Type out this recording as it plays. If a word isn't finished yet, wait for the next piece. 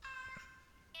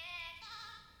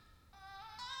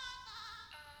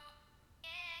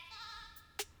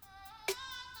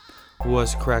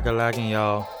What's crack-a-lacking,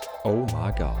 y'all? Oh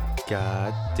my god.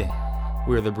 God damn.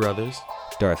 We're the brothers,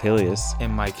 Darth Hilius,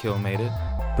 and Mike Hill made it.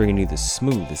 bringing you the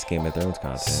smoothest Game of Thrones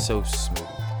content. So smooth.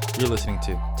 You're listening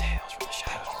to Tales from the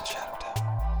Shadow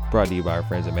Tower. Brought to you by our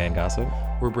friends at Man Gossip.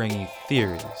 We're bringing you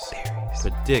theories,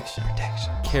 predictions,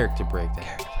 character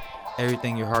breakdown.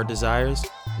 Everything your heart desires,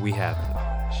 we have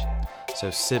it.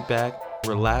 So sit back,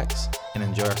 relax, and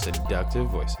enjoy our seductive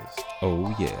voices.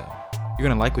 Oh yeah. You're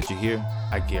gonna like what you hear,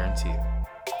 I guarantee it.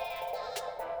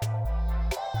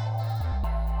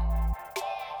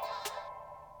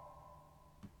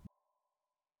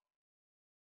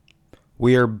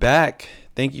 We are back.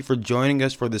 Thank you for joining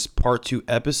us for this part 2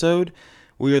 episode.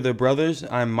 We are the brothers.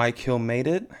 I'm Mike Hill made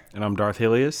it. And I'm Darth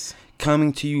Hilius.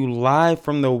 Coming to you live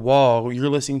from the wall. You're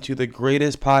listening to the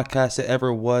greatest podcast that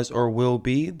ever was or will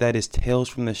be. That is Tales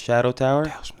from the Shadow Tower.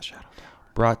 Tales from the Shadow Tower.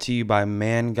 Brought to you by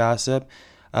Man Gossip.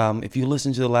 If you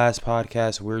listen to the last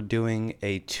podcast, we're doing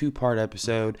a 2-part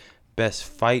episode. Best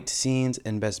fight scenes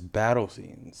and best battle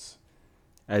scenes.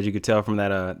 As you could tell from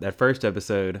that first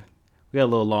episode, we got a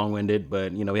little long-winded,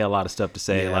 but we had a lot of stuff to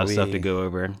say, a lot of stuff to go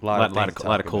over, a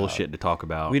lot of cool shit to talk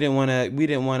about. We didn't want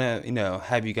to,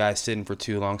 have you guys sitting for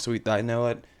too long, so we thought,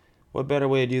 what better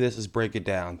way to do this is break it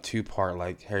down 2-part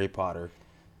like Harry Potter.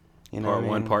 Part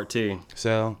 1, part 2.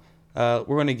 So we're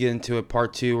going to get into it.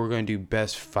 Part 2, we're going to do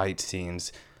best fight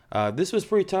scenes. This was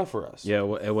pretty tough for us. Yeah,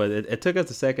 it was. It took us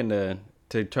a second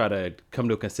to try to come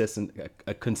to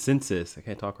a consensus. I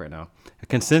can't talk right now. A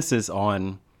consensus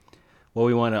on what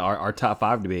we want our top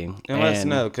 5 to be. And let us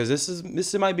know, because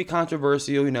this might be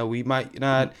controversial. We might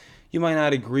not. You might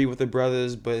not agree with the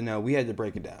brothers, but we had to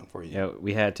break it down for you. Yeah,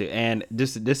 we had to, and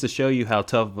just to show you how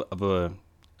tough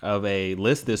of a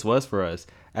list this was for us.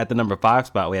 At the number 5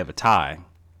 spot, we have a tie.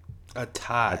 A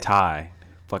tie. A tie.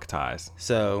 Fuck ties.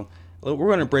 So we're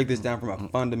going to break this down from a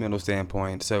fundamental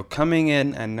standpoint. So coming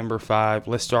in at number 5,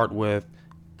 let's start with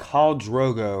Khal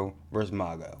Drogo versus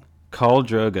Mago. Khal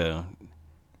Drogo,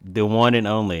 the one and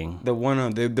only. The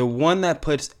one that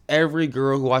puts every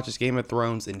girl who watches Game of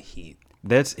Thrones in heat.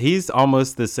 He's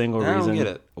almost the single I don't reason get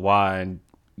it. why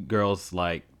girls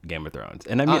like Game of Thrones.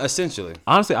 And I mean, essentially.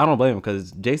 Honestly, I don't blame him,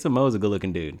 because Jason Momoa is a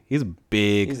good-looking dude. He's a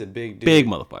big dude. Big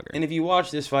motherfucker. And if you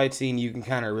watch this fight scene, you can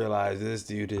kind of realize this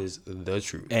dude is the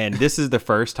truth. And this is the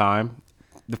first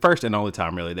and only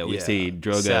time, really, that we see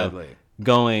Drogo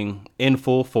going in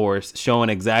full force,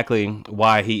 showing exactly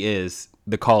why he is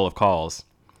the Call of Calls.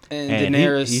 And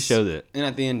Daenerys, he showed it. And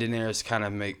at the end, Daenerys kind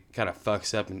of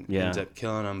fucks up and ends up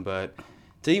killing him. But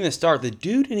to even start, the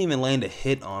dude didn't even land a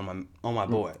hit on my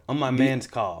boy, on my man's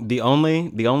call. The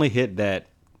only hit that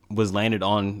was landed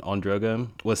on Drogo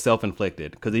was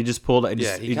self-inflicted, because he just pulled.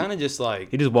 He kind of just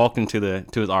he just walked into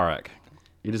his Arak.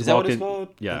 He just walked in. Is that what it's called?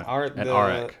 Yeah, an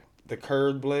Arak. The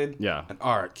curved blade. Yeah, an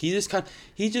Arak. He just kind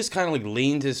of like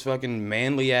leaned his fucking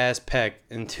manly ass pec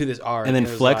into this Arak, and then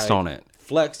flexed on it.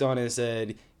 Flexed on it and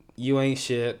said, "You ain't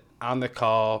shit. I'm the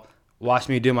call. Watch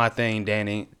me do my thing,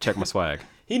 Danny. Check my swag."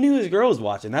 He knew his girl was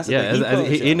watching. That's the thing.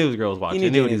 He knew his girl was watching. He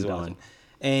knew what he was doing.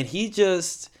 And he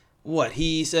just,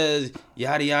 he says,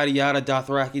 yada, yada, yada,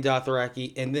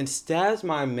 Dothraki, and then stabs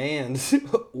my man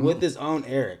with his own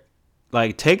Eric.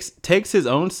 Like, takes his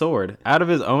own sword out of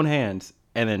his own hands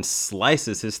and then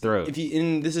slices his throat.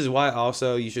 And this is why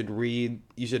also you should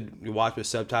watch with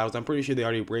subtitles. I'm pretty sure they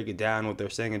already break it down what they're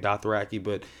saying in Dothraki,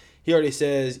 but he already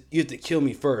says, you have to kill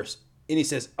me first. And he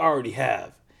says, I already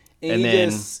have. And he then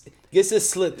just gets his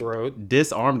slit throat.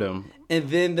 Disarmed him. And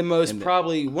then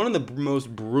probably one of the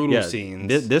most brutal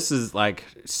scenes. This is like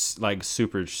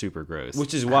super, super gross.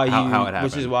 Which is why how it happened.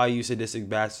 Which is why you sadistic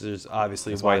bastards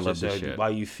obviously That's why watch this show. shit. Why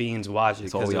you fiends watch it,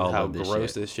 because of how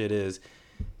gross this shit is.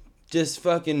 Just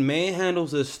fucking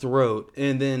manhandles his throat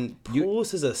and then pulls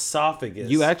his esophagus.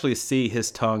 You actually see his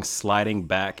tongue sliding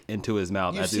back into his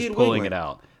mouth as he's pulling it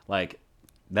out. Like,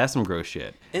 that's some gross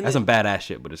shit. That's some badass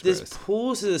shit, but it's gross. Just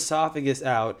pulls his esophagus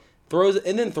out, throws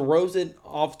it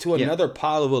off to another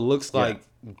pile of what looks like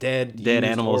dead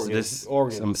animals.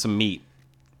 Organs. Some meat.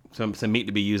 Some meat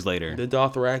to be used later. The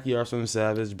Dothraki are some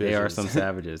savage bitches. They are some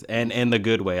savages. And in the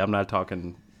good way. I'm not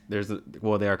talking... they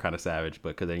are kind of savage,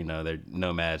 but because they're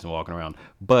nomads and walking around.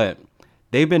 But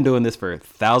they've been doing this for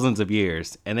thousands of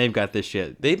years, and they've got this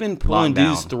shit. They've been pulling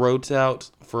dudes' throats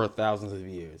out for thousands of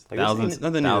years. Thousands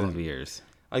of years.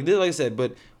 Like I said,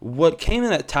 but what came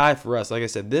in at tie for us, like I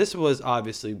said, this was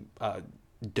obviously a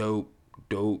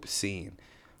dope scene.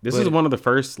 This is one of the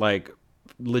first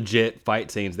legit fight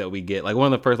scenes that we get. Like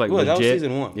one of the first legit. That was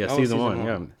season 1. Yeah, season one.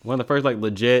 Yeah, one of the first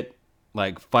legit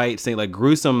fight scene,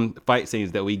 gruesome fight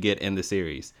scenes that we get in the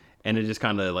series. And it just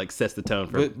kind of like sets the tone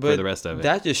for the rest of it.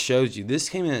 That just shows you this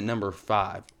came in at number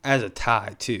 5 as a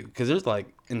tie too, because there's like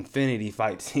infinity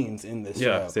fight scenes in this show.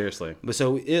 Yeah, seriously. But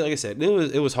so like I said,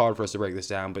 it was hard for us to break this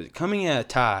down. But coming in at a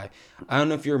tie, I don't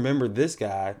know if you remember this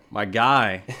guy. My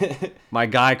guy,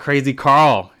 Crazy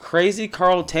Carl. Crazy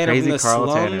Carl Tanner from the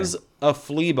slums of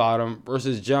Flea Bottom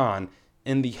versus John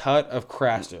in the hut of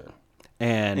Craster.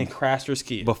 And Craster's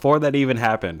Key. Before that even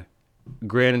happened,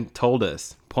 Grin told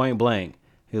us point blank.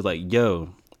 He was like, "Yo,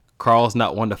 Carl's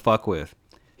not one to fuck with.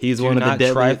 He's one of the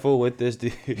deadliest. Do not trifle with this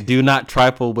dude. Do not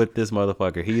trifle with this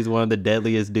motherfucker. He's one of the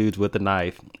deadliest dudes with a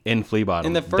knife in Flea Bottom."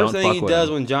 And the first thing he does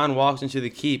when John walks into the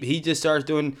keep, he just starts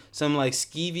doing some like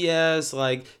skeevy ass,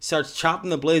 like starts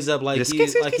chopping the blades up like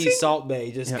he's Salt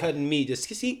Bae, just cutting meat, just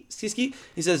ski.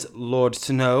 He says, "Lord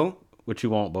to know what you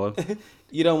want, boy.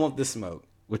 You don't want the smoke.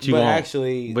 What you want?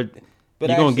 Actually, but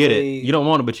you're gonna get it. You don't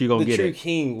want it, but you're gonna get it." The true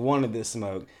king wanted this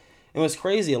smoke. And what's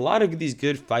crazy, a lot of these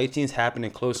good fight scenes happen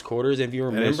in close quarters. If you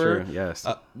remember, yes.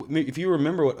 If you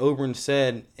remember what Oberyn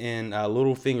said in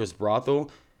Littlefinger's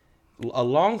brothel, a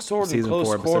long sword in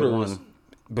close quarters,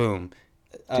 boom.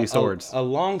 2 swords. A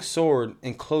long sword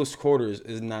in close quarters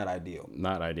is not ideal.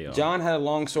 Not ideal. John had a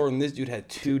long sword, and this dude had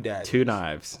 2 daggers. 2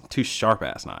 knives. 2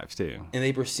 sharp-ass knives, too. And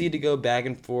they proceed to go back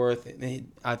and forth.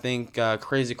 I think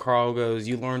Crazy Carl goes,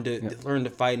 "You learn to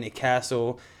fight in a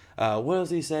castle." What does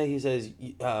he say? He says,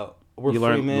 "We're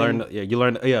free men."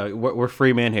 We're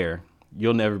free men here.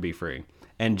 You'll never be free.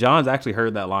 And John's actually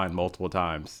heard that line multiple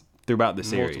times throughout the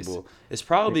series. It's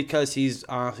probably because he's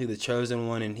honestly the chosen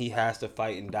one, and he has to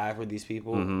fight and die for these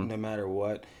people no matter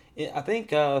what. I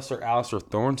think Sir Alliser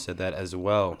Thorne said that as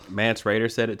well. Mance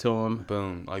Rayder said it to him.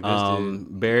 Boom. Like this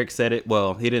dude. Beric said it.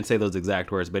 Well, he didn't say those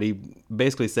exact words, but he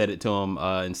basically said it to him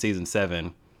in season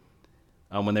 7.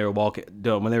 When they were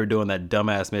doing that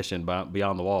dumbass mission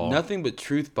beyond the wall. Nothing but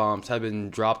truth bombs have been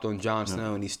dropped on Jon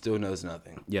Snow, and he still knows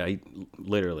nothing. Yeah, he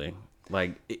literally.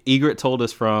 Like Ygritte told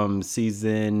us from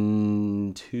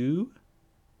season 2.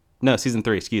 No, season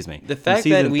 3. Excuse me. The fact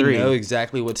that we know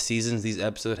exactly what seasons these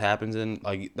episodes happens in,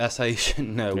 like that's how you should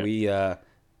know. Yeah.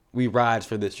 We ride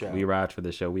for this show. We ride for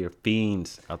this show. We are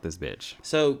fiends out this bitch.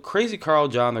 So Crazy Carl,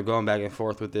 John, they're going back and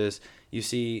forth with this. You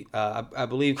see, I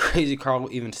believe Crazy Carl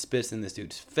even spits in this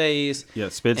dude's face. Yeah,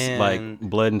 spits like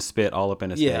blood and spit all up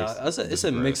in his face. Yeah, it's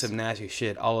a mix of nasty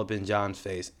shit all up in John's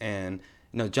face. And,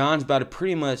 John's about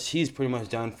to he's pretty much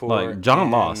done for. Like,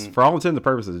 John lost. For all intents and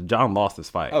purposes, John lost this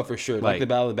fight. Oh, for sure. Like the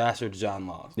Battle of the Bastards, John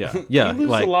lost. Yeah. He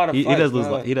loses a lot of fights. He does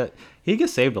lose he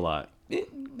gets saved a lot.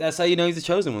 That's how you know he's the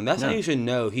chosen one. That's how you should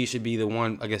know he should be the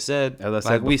one. Like I said,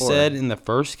 we before. said in the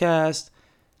first cast,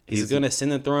 he's going to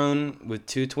ascend the throne with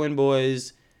 2 twin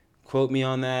boys. Quote me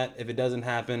on that. If it doesn't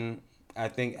happen, I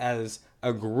think as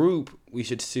a group, we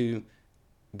should sue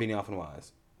Benioff and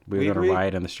Wise. We're going to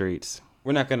riot in the streets.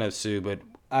 We're not going to sue, but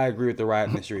I agree with the riot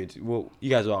in the streets. Well,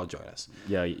 you guys will all join us.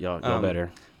 Yeah, y'all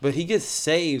better. But he gets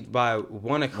saved by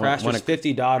one of Craster's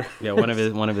 50 daughters. Yeah, one of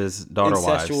his daughter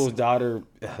wives. Incestual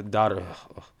daughter.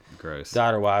 Gross.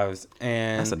 Daughter wives.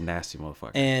 And that's a nasty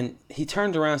motherfucker. And he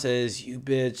turns around and says, "You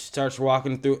bitch," starts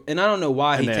walking through. And I don't know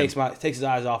why takes his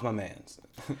eyes off my man's.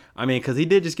 I mean, because he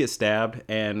did just get stabbed,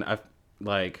 and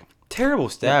terrible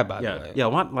stab, by the way.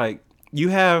 Yeah, you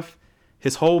have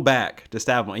his whole back to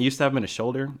stab him, and you stab him in the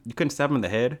shoulder. You couldn't stab him in the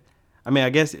head. I mean,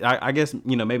 I guess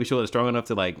maybe she was strong enough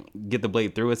to get the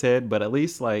blade through his head, but at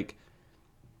least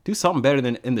do something better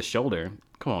than in the shoulder.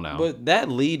 Come on now. But that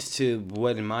leads to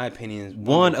what, in my opinion, is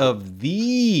one of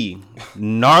the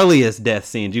gnarliest death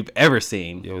scenes you've ever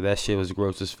seen. Yo, that shit was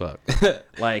gross as fuck.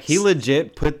 He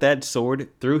legit put that sword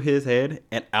through his head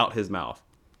and out his mouth,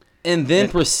 and then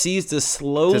proceeds to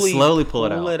slowly pull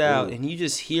it out, and you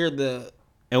just hear the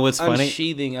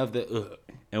unsheathing of the.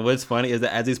 And what's funny is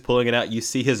that as he's pulling it out, you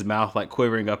see his mouth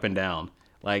quivering up and down.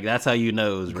 That's how you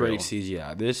know it was great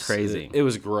CGI. This crazy. It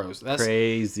was gross. That's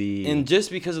crazy. And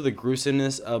just because of the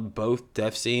gruesomeness of both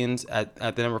death scenes at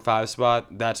the number 5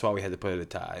 spot, that's why we had to put it a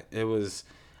tie. It was,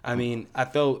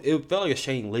 it felt like a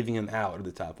shame leaving him out of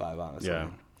the top 5. Honestly. Yeah,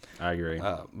 I agree.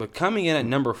 But coming in at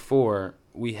number 4,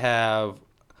 we have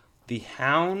the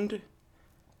Hound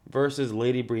versus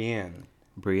Lady Brienne.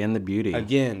 Brienne the Beauty.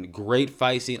 Again, great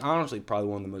fight scene. Honestly, probably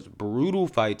one of the most brutal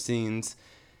fight scenes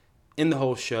in the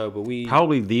whole show. But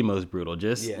probably the most brutal.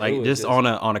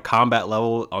 On a combat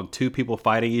level, on 2 people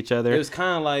fighting each other. It was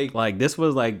kind of like this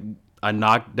was a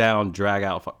knockdown, drag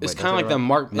out fight. It's kind of like the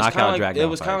knockout, drag out. It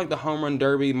was kind of like the home run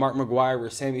derby, Mark McGuire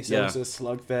versus Sammy Sosa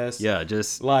slugfest. Yeah,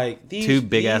 just these 2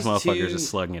 big ass motherfuckers just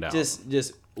slugging it out,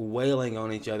 just wailing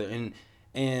on each other.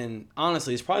 And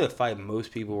honestly, it's probably the fight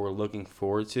most people were looking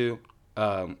forward to.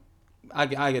 I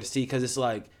get to see because it's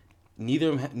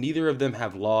Neither of them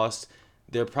have lost.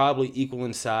 They're probably equal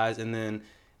in size, and then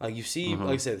like you see,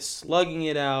 like I said, slugging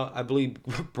it out. I believe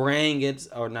Brienne gets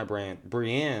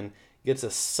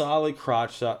a solid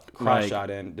crotch shot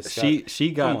in.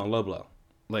 She got, come on, low blow.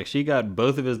 Like she got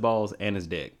both of his balls and his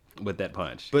dick with that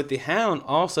punch. But the Hound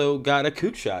also got a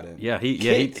coot shot in. Yeah, he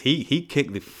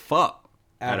kicked the fuck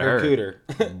out of her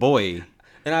cooter. Boy.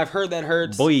 And I've heard that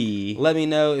hurts. Boy. Let me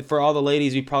know. For all the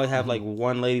ladies, we probably have like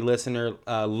one lady listener,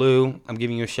 Lou. I'm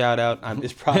giving you a shout out.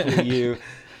 It's probably you.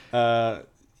 Let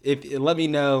me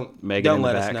know. Megan, don't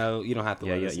let us know. You don't have to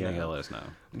let us know. Yeah, let us know.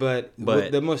 But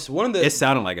it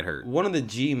sounded like it hurt. One of the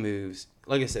G moves,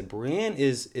 like I said, Brienne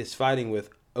is fighting with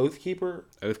Oathkeeper.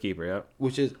 Oathkeeper, yeah.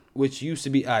 Which used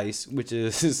to be Ice, which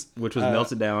was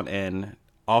melted down, and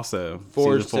also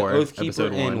forged season 4,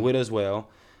 Oathkeeper and Widow's Wail.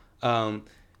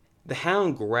 The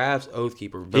Hound grabs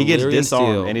Oathkeeper. He gets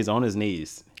disarmed and he's on his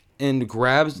knees and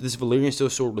grabs this Valyrian steel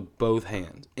sword with both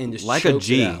hands and just like a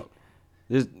G. It out.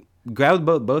 Just grabs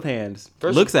both hands,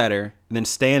 looks at her, and then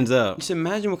stands up. Just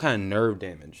imagine what kind of nerve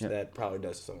damage that probably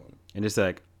does to someone. And just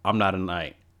like, I'm not a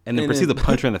knight. And then proceeds to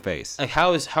punch her in the face. Like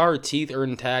how her teeth are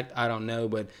intact, I don't know,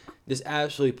 but just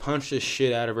absolutely punched the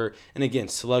shit out of her. And again,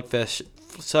 slugfest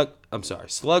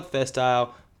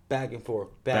style. Back and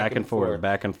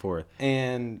forth.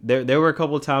 And there were a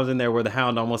couple of times in there where the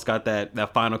Hound almost got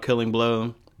that final killing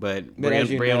blow, but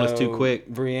Brienne was too quick.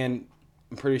 Brienne,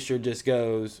 I'm pretty sure, just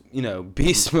goes,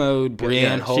 beast mode,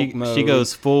 Brienne, Hulk mode. She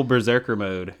goes full berserker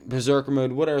mode.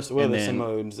 What are some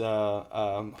modes?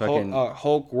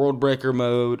 Hulk World Breaker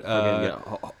mode.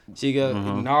 She goes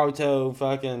Naruto,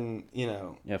 fucking,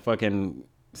 Yeah, fucking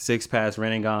Six Pass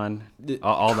Rinnegan,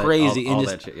 all crazy, all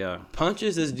that shit. Yeah,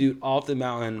 punches this dude off the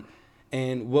mountain,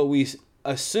 and what we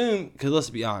assume, because let's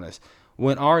be honest,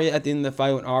 when Arya at the end of the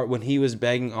fight, when he was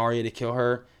begging Arya to kill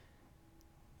her,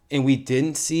 and we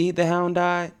didn't see the Hound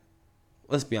die,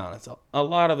 let's be honest, a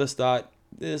lot of us thought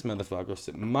this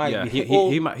motherfucker might be.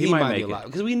 He might be alive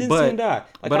because we didn't see him die.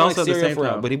 But also at the same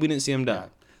time, we didn't see him die. Yeah.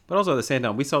 But also at the same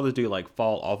time, we saw this dude like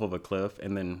fall off of a cliff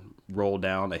and then roll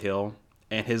down a hill.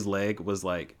 And his leg was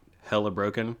like hella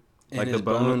broken. And like his the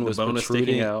bone was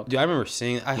sticking out. Dude, I remember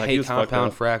seeing. I hate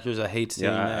compound fractures. I hate seeing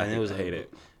that. And I hate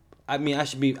it. I mean, I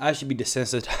should be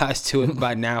desensitized to it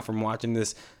by now from watching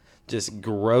this just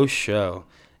gross show.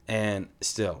 And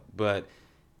still, but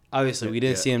obviously we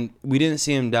didn't see him. We didn't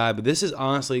see him die. But this is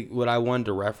honestly what I wanted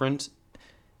to reference.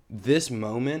 This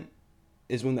moment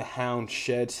is when the Hound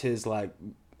sheds his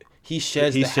He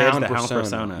sheds the Hound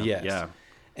persona. Yes. Yeah.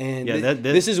 And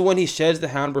this is when he sheds the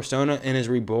Hound persona and is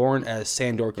reborn as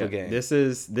Sandor Clegane.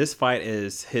 This fight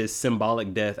is his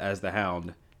symbolic death as the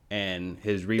Hound and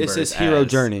his rebirth. It's his hero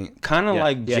journey, kind of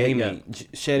like Jaime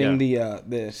shedding the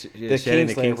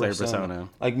Kingslayer persona.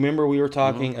 Like remember we were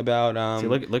talking about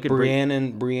look at Brienne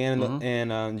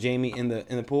and Jaime in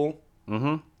the pool.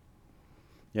 Mm-hmm.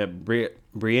 Yeah,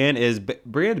 Brienne is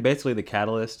basically the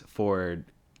catalyst for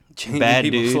bad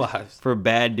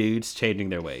dudes changing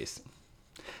their ways.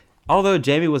 Although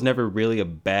Jaime was never really a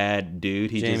bad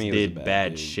dude, he just did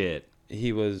bad shit.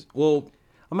 He was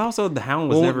also the Hound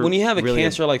was never. When you have a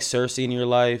cancer like Cersei in your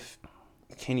life,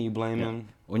 can you blame him?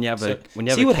 When you have a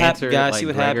cancer, guys, see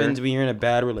what happens when you're in a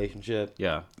bad relationship.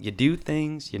 Yeah, you do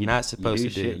things you're not supposed to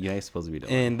do. Shit you ain't supposed to be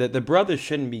doing. And the brothers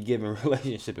shouldn't be giving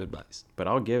relationship advice. But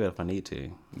I'll give it if I need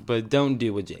to. But don't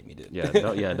do what Jaime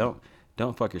did.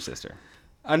 Don't fuck your sister.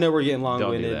 I know we're getting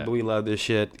long-winded, but we love this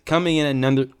shit. Coming in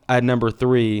at number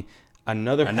 3,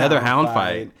 another Hound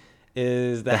fight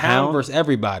is the Hound versus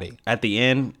everybody. At the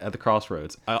end, at the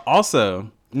crossroads.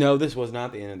 No, this was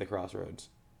not the end of the crossroads.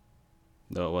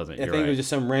 No, it wasn't. I think it was just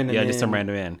some random. Yeah, just some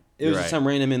random inn. It was just some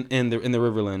random in the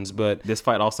Riverlands. But this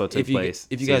fight also took place.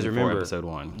 If you guys remember, episode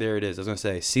 1. There it is. I was gonna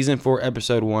say season 4,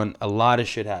 episode 1. A lot of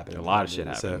shit happened.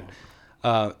 So,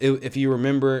 if you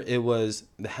remember, it was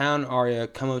the Hound Arya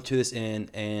come up to this inn,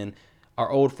 and our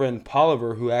old friend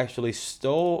Polliver, who actually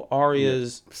stole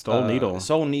Arya's soul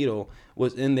needle,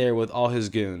 was in there with all his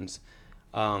goons.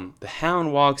 The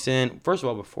Hound walks in. First of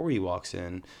all, before he walks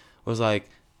in, was like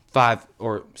 5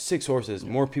 or 6 horses,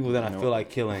 more people than I feel like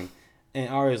killing. And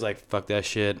Arya's like, fuck that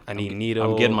shit. I need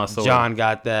needle. I'm getting my sword. Jon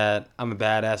got that. I'm a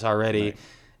badass already. Right.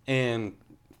 And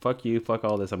fuck you, fuck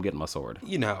all this. I'm getting my sword.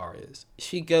 You know how Arya is.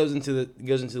 She goes into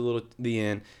the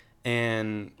inn,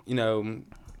 and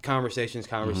conversations.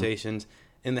 Mm-hmm.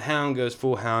 And the Hound goes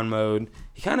full Hound mode.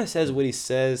 He kind of says what he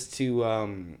says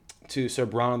to Sir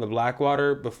Bronn of the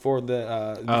Blackwater before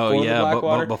the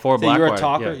Blackwater. Before Blackwater. You're a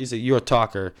talker. He said you're a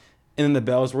talker. And then the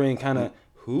bells ring. Kind of,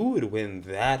 who would win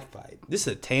that fight? This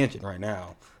is a tangent right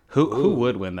now. Who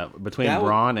would win that between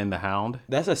Bronn and the Hound?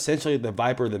 That's essentially the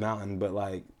Viper of the Mountain, but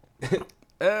like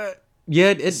Yeah,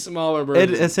 it's smaller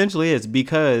version. It essentially is,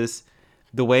 because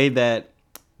the way that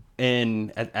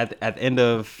at the end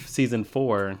of season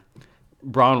 4,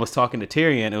 Bronn was talking to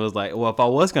Tyrion. It was like, well, if I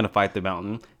was going to fight the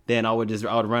mountain, then I would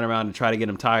run around and try to get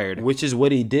him tired. Which is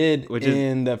what he did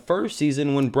in the first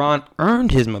season when Bronn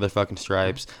earned his motherfucking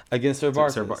stripes against Ser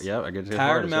Barthas. Yeah, against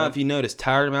tired him out. If you notice,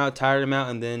 tired him out,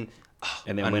 and then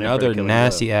another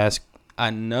nasty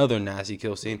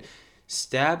kill scene.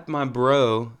 Stabbed my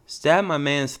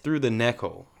man's through the neck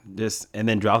hole. And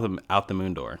then dropped him out the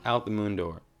moon door. Out the moon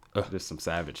door. Ugh. Just some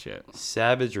savage shit.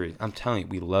 Savagery. I'm telling you,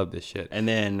 we love this shit. And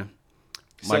then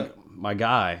my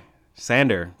guy,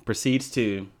 Sandor, proceeds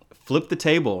to flip the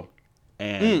table,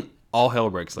 and all hell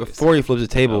breaks loose. Before he flips the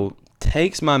table,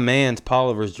 takes my man's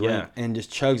Polliver's drink and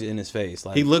just chugs it in his face.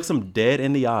 Like, he looks him dead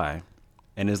in the eye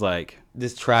and is like,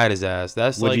 just tried his ass.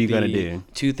 That's what like you gonna do?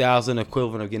 2000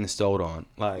 equivalent of getting stole on.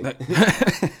 Like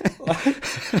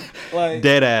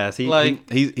dead ass.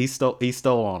 He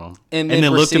stole on him. And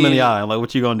then looked him in the eye, like,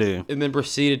 what you gonna do? And then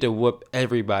proceeded to whoop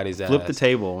everybody's ass. Flip the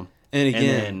table. And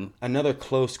again, another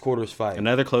close quarters fight.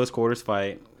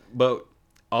 But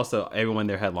also everyone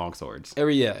there had long swords.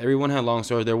 Everyone had long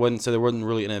swords. There wasn't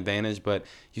really an advantage. But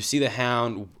you see the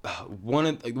Hound, one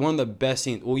of the best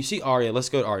scenes. Well, you see Arya. Let's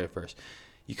go to Arya first,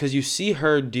 because you see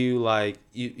her do like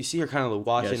you see her kind of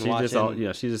watching.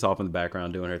 She's just off in the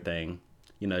background doing her thing,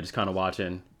 just kind of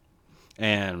watching.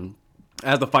 And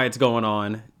as the fight's going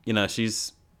on,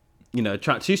 she's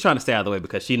she's trying to stay out of the way,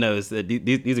 because she knows that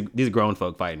these are grown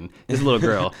folk fighting. This little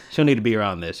girl, she'll need to be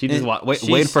around this. She just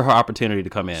waiting for her opportunity to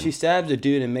come in. She stabs a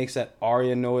dude and makes that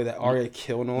Arya noise, that Arya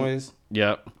kill noise.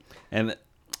 Yep. And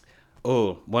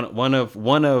one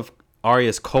of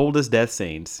Arya's coldest death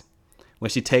scenes, when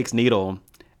she takes needle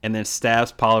and then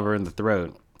stabs Polliver in the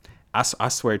throat. I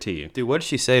swear to you, dude. What did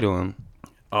she say to him?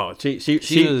 Oh,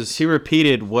 she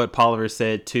repeated what Polliver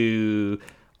said to.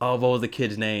 Oh, what was the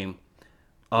kid's name?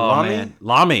 Oh, Lamy? Man.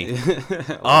 Lamy.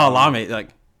 Lamy. Like,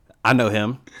 I know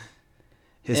him.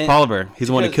 His Polliver. He's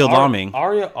the one that killed Lamy.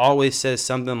 Arya always says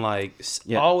something like...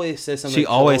 She always has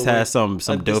some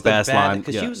dope-ass line.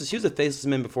 Because she was a faceless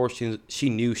man before she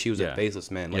knew she was a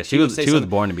faceless man. Like, she was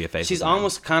born to be a faceless man. She's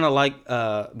almost kind of like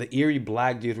the eerie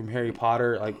black dude from Harry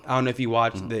Potter. Like, I don't know if you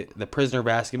watched the Prisoner of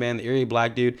Azkaban, the eerie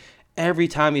black dude. Every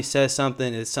time he says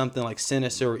something, it's something like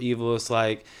sinister or evil. It's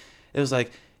like... It was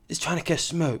like, it's trying to catch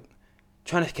smoke.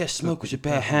 Trying to catch smoke with your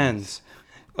bare hands,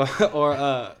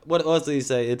 or what else did he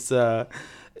say? It's about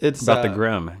the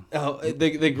Grim. Oh,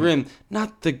 the Grim,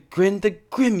 not the Grim. The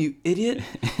Grim, you idiot!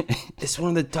 It's one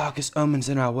of the darkest omens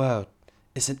in our world.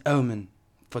 It's an omen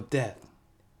for death.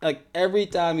 Like, every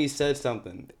time he said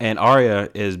something. And Arya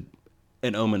is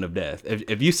an omen of death.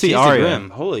 If you see she's Arya, the Grim.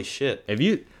 Holy shit!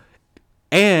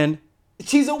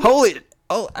 She's a holy.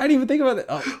 Oh, I didn't even think about that.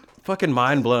 Oh, fucking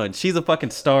mind blown. She's a fucking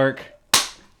Stark.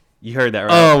 You heard that,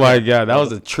 right? Oh my god, that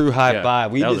was a true high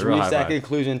five. We just reached that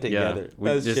conclusion together.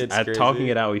 Talking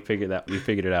it out, we figured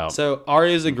it out. So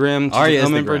Arya's a Grim. She's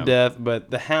coming for death,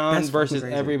 but the Hound versus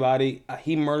everybody.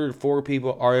 He murdered 4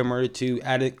 people. Arya murdered 2.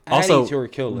 Adding to her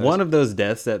kill list. One of those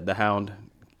deaths that the Hound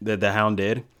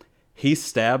did, he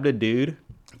stabbed a dude.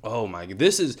 Oh my god,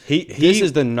 this is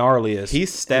the gnarliest. He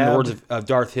stabbed, in the words of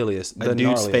Darth Hilius, a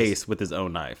dude's face with his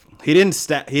own knife. He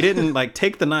didn't like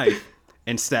take the knife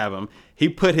and stab him. He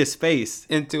put his face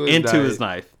into his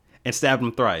knife and stabbed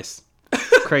him thrice.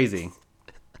 Crazy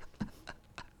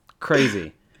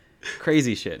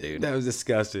shit, dude. That was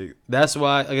disgusting. That's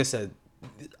why, like I said,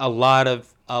 a lot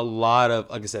of,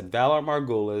 like I said, Valar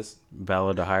Morghulis,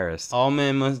 Valar Dohaeris. All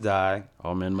men must die.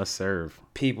 All men must serve.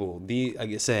 People,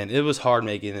 like I said, it was hard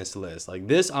making this list. Like,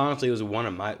 this honestly was one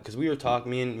of my, because we were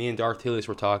talking, me and Darth Hilius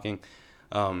were talking,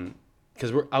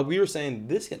 because we were saying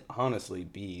this can honestly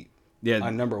be.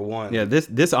 Our number one. Yeah,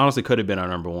 this honestly could have been our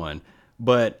number one.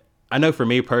 But I know for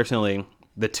me personally,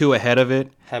 the 2 ahead of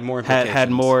it had more implications. Had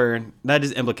more, not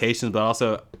just implications, but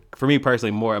also, for me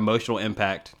personally, more emotional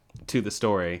impact to the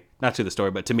story. Not to the story,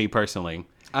 but to me personally.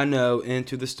 I know,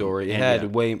 into the story. It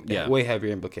had way heavier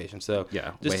implications. So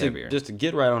heavier. Just to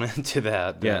get right on into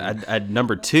that. At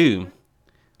number 2...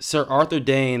 Sir Arthur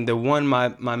Dayne, the one my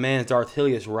man Darth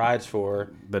Hilius rides for.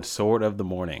 The Sword of the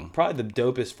Morning. Probably the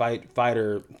dopest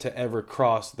fighter to ever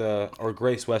grace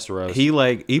Westeros.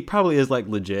 He probably is like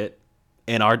legit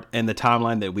in the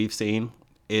timeline that we've seen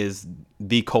is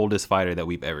the coldest fighter that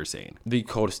we've ever seen. The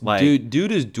coldest. Like,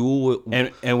 dude is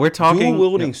and we're talking dual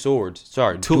wielding swords.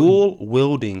 Sorry, dual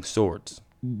wielding swords.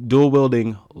 Dual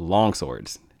wielding long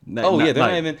swords. They're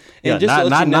not even. And just not, to let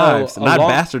not you know, knives, not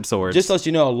bastard swords. Just to let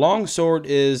you know, a long sword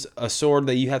is a sword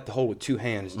that you have to hold with two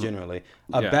hands generally.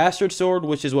 A bastard sword,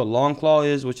 which is what Longclaw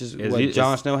is, which is what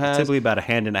Jon Snow has. Typically about a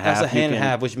hand and a half. That's a hand and a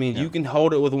half, which means you can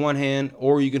hold it with one hand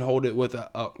or you can hold it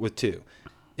with two.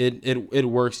 It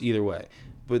works either way.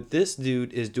 But this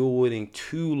dude is dual wielding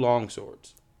two long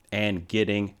swords and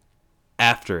getting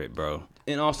after it, bro.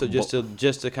 And also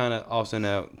just to kind of also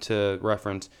note to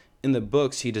reference, in the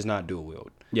books he does not dual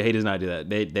wield. Yeah, he does not do that.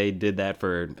 They did that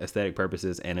for aesthetic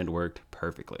purposes, and it worked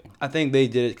perfectly. I think they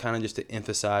did it kind of just to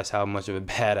emphasize how much of a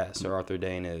badass Sir Arthur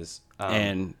Dayne is,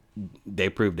 and they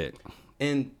proved it.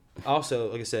 And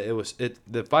also, like I said,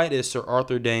 the fight is Sir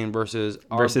Arthur Dayne versus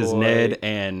Ned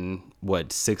and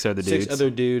six other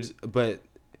dudes. But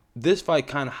this fight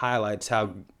kind of highlights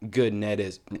how good Ned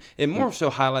is. It more so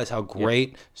highlights how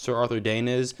great Sir Arthur Dayne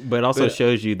is. But it also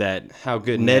shows you that how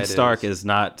good Ned Stark is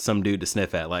not some dude to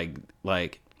sniff at.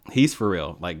 Like he's for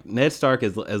real. Like Ned Stark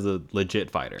is a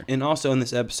legit fighter. And also in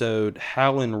this episode,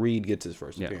 Howland Reed gets his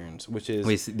first appearance, which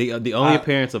is the only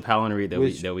appearance of Howland Reed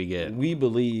that we get. We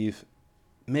believe.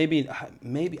 Maybe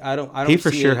I don't. He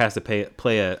for sure has to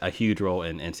play a huge role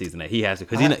in season 8. He has to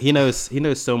because he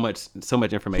knows so much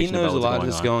information. He knows about a lot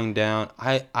that's going down.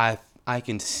 I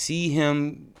can see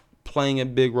him playing a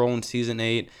big role in season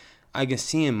 8. I can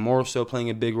see him more so playing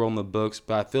a big role in the books.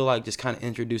 But I feel like just kind of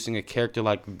introducing a character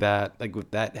like that, like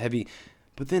with that heavy.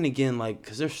 But then again, like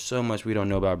because there's so much we don't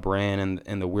know about Bran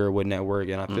and the Weirwood Network,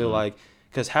 and I feel like.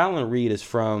 Because Howland Reed is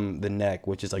from the Neck,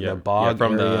 which is like the bog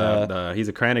area. He's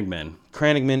a Crannogman.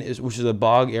 Crannogman which is a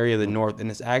bog area of the north, and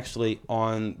it's actually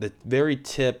on the very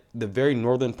tip, the very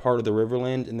northern part of the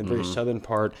Riverland, and the very southern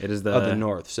part of the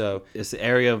north. So it's an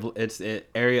area of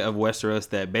Westeros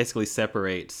that basically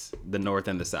separates the north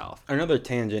and the south. Another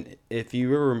tangent: if you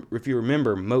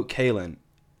remember Moat Cailin.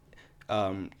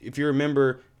 If you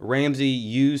remember, Ramsay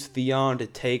used Theon to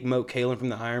take Moat Cailin from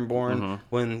the Ironborn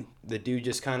when the dude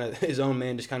just kind of, his own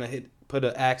man just kind of put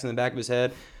an axe in the back of his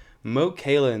head. Moat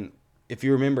Cailin, if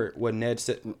you remember what Ned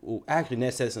said, actually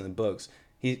Ned says in the books,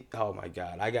 oh my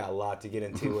God, I got a lot to get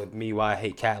into with me why I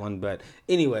hate Catelyn, but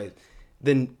anyways,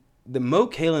 then the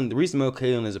Moat Cailin, the reason Moat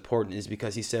Cailin is important is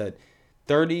because he said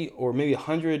 30 or maybe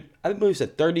 100, I believe he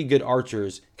said 30 good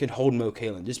archers can hold Moat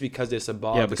Cailin just because it's a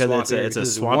bog. Yeah, because it's a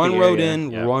swampy one road area.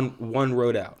 in, one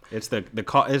road out. It's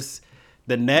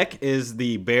the Neck is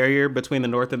the barrier between the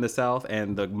north and the south,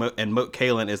 and Moat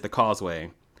Cailin is the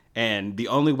causeway. And the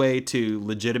only way to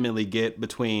legitimately get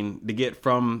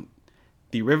from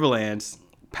the Riverlands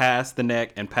past the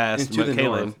Neck and past Moat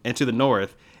Cailin into the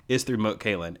north is through Moat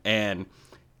Cailin. And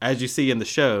as you see in the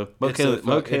show, Moat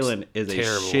Cailin is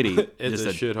terrible. Shitty. It's a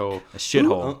shithole. A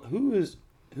shithole. Who's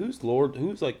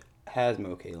has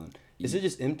Moat Cailin? Is it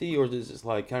just empty, or is it just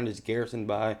like kind of just garrisoned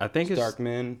by Stark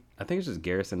men? I think it's just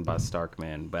garrisoned by Stark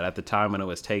men. But at the time when it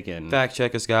was taken, fact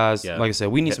check us, guys. Yeah, like I said,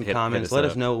 we need some comments. Let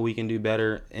us up. know what we can do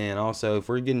better, and also if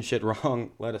we're getting shit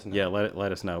wrong, let us know. Yeah,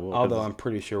 let us know. Although I'm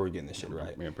pretty sure we're getting this shit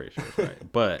right. I'm pretty sure it's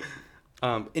right. But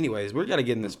anyways, we got to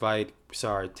get in this fight.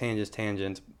 Sorry,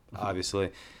 tangents, obviously.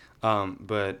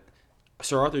 But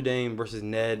Sir Arthur Dayne versus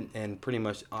Ned, and pretty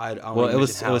much it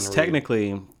was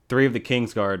technically 3 of the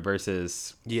Kingsguard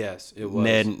versus it was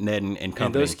Ned and company.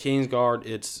 And those Kingsguard,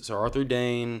 it's Sir Arthur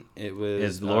Dayne. It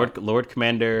was Lord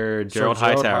Commander Gerald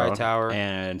Hightower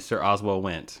and Sir Oswald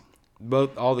Went.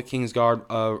 All the Kingsguard,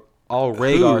 all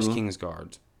Rhaegar's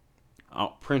Kingsguards,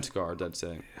 Prince Guards, I'd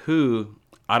say. Who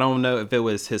I don't know if it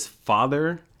was his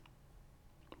father.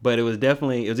 But it was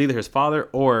either his father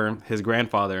or his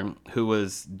grandfather who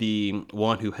was the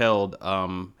one who held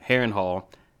Harrenhal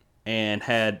and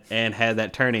had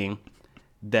that turning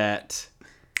that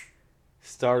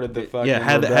started the fucking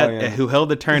rebellion. Who held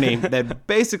the turning that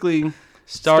basically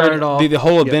started off the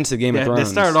whole events of Game of Thrones. It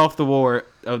started off the war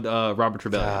of Robert's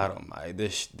Rebellion. God almighty,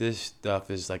 this stuff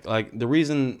is like the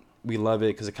reason we love it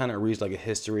because it kind of reads like a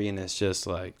history and it's just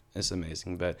like it's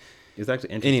amazing. But it's actually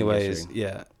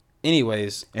interesting.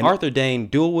 Anyways, Arthur Dayne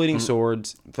dual-wielding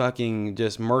swords, fucking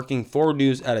just murking 4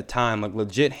 dudes at a time, like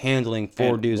legit handling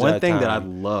 4 dudes at a time. One thing that I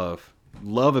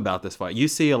love about this fight, you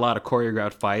see a lot of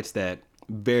choreographed fights that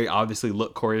very obviously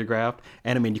look choreographed,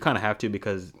 and I mean you kind of have to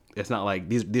because it's not like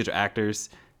these are actors,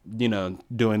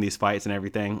 doing these fights and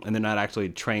everything, and they're not actually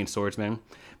trained swordsmen.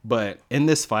 But in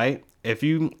this fight, if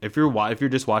you're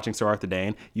just watching Sir Arthur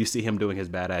Dayne, you see him doing his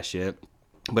badass shit.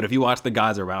 But if you watch the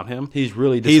guys around him, he's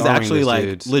actually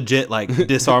legit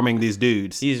disarming these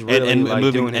dudes. He's really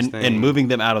and moving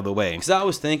them out of the way. Because I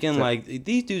was thinking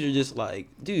these dudes are just like,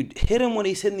 dude, hit him when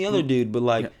he's hitting the other dude, but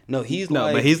but he's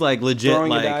legit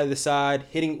throwing a guy to the side,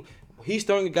 hitting. He's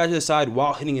throwing a guy to the side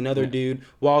while hitting another dude,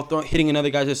 while hitting another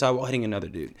guy to the side while hitting another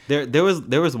dude. There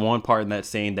was one part in that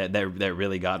scene that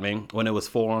really got me when it was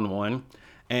 4-on-1,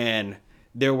 and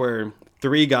there were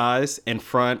 3 guys in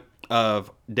front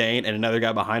of Dane and another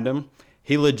guy behind him.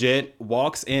 He legit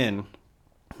walks in.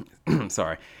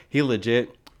 Sorry, he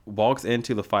legit walks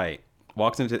into the fight,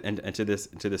 walks into this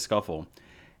scuffle,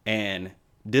 and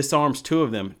disarms 2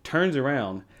 of them. Turns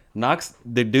around, knocks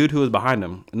the dude who was behind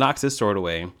him, knocks his sword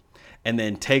away, and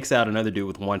then takes out another dude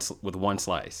with one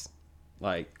slice.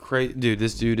 Like, crazy, dude.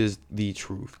 This dude is the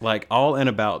truth. Like, all in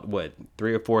about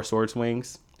 3 or 4 sword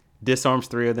swings. Disarms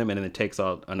 3 of them and then takes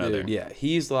out another. Dude, yeah,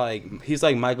 he's like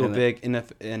Michael Vick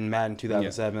in Madden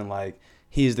 2007. Yeah. Like,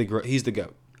 he's the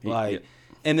GOAT. Like,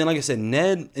 and then like I said,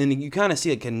 Ned, and you kind of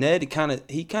see it. Ned kind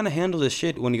of handles his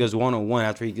shit when he goes 1-on-1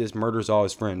 after he just murders all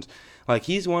his friends. Like,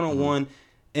 he's 1-on-1,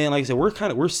 and like I said,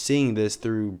 we're seeing this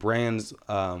through Bran's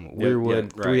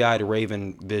Weirwood 3-eyed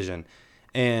Raven vision.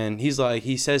 And he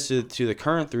says to the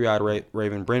current 3-eyed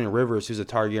Raven, Brandon Rivers, who's a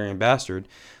Targaryen bastard,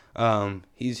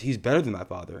 he's better than my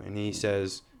father, and he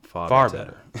says far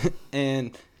better.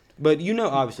 But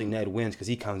obviously Ned wins because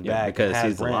he comes back because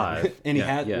he's alive, and he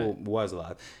was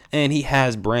alive, and he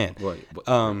has Bran.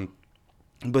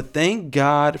 But thank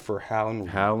God for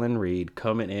Howland Reed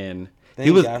coming in.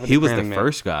 He was the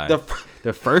first guy,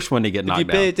 the first one to get knocked out. If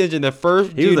you pay attention, the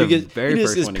first dude he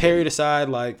just is parried aside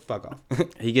like fuck off.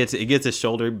 He gets his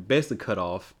shoulder basically cut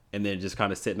off, and then just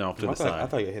kind of sitting off to the side. I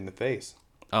thought he got hit in the face.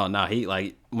 Oh no, he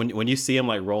like when you see him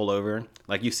like roll over,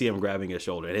 like you see him grabbing his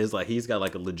shoulder. It is like he's got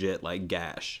like a legit like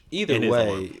gash. Either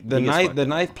way, the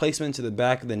knife placement to the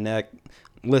back of the neck.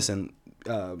 Listen,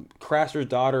 Craster's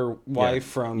wife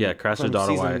from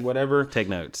season whatever. Take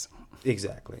notes.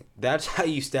 Exactly. That's how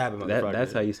you stab a motherfucker.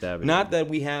 That's how you stab it. Not that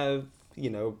we have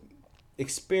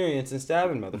experience in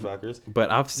stabbing motherfuckers. But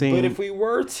if we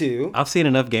were to, I've seen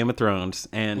enough Game of Thrones,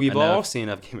 and we've all seen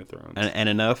enough Game of Thrones, and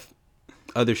enough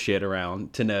other shit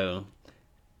around to know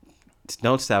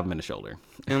don't stab him in the shoulder.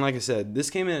 And like I said, this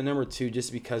came in at number 2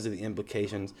 just because of the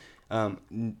implications.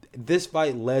 This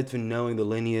fight led to knowing the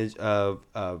lineage of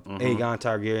Aegon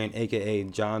Targaryen, aka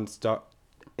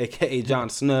Jon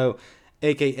Snow,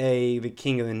 aka the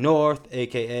King of the North,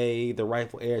 aka the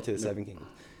rightful heir to the Seven Kingdoms.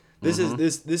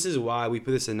 This is why we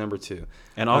put this at number 2.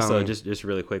 And also, just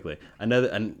really quickly,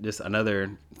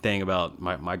 another thing about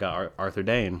my guy Arthur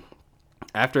Dayne.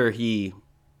 After he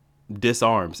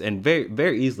disarms, and very,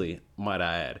 very easily, might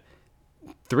I add,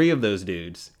 3 of those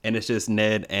dudes, and it's just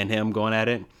Ned and him going at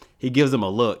it, he gives them a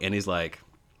look, and he's like,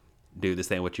 dude, this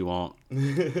ain't what you want.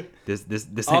 This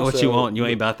ain't also, what you want. You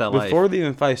ain't about that life. Before the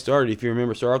even fight started, if you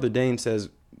remember, Sir Arthur Dayne says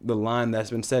the line that's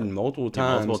been said multiple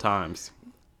times.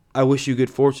 I wish you good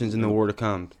fortunes in the war to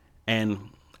come.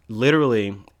 And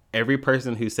literally, every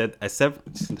person who said,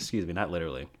 excuse me, not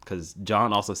literally, because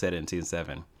John also said it in season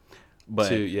 7. But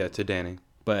to Dany.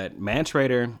 But Mance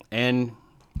Rayder and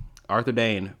Arthur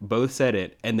Dayne both said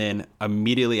it, and then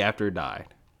immediately after died.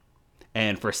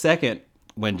 And for a second,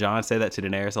 when John said that to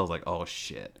Daenerys, I was like, oh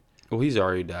shit. Well, he's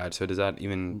already died, so does that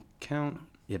even count?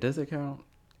 Yeah, does it count?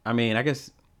 I mean, I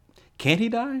guess, can't he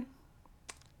die?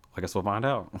 I guess we'll find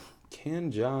out. Can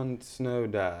Jon Snow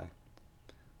die?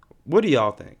 What do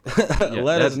y'all think?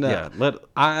 Let us know. Yeah,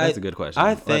 that's a good question.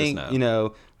 I think,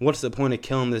 what's the point of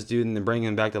killing this dude and then bringing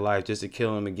him back to life just to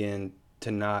kill him again to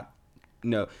not,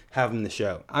 have him in the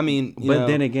show? I mean, but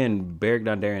then again, Beric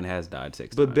Dondarrion has died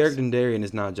 6 times. But Beric Dondarrion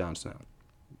is not Jon Snow.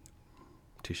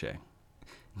 Touche.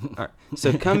 All right.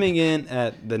 So coming in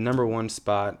at the number 1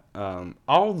 spot,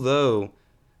 although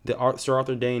the Sir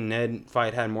Arthur Dayne Ned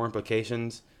fight had more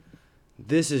implications,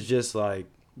 this is just like...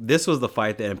 This was the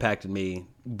fight that impacted me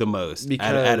the most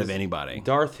out of anybody.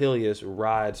 Darth Hilius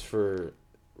rides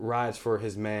for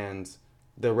his man's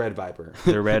the Red Viper.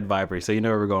 The Red Viper. So you know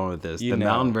where we're going with this. The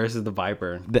Mountain versus the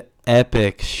Viper. The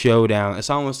epic showdown. It's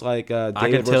almost like David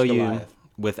I can tell you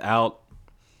without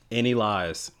any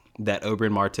lies that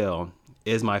Oberyn Martell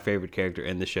is my favorite character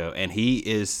in the show, and he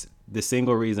is the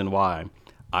single reason why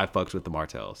I fucks with the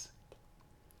Martells.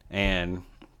 And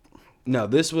no,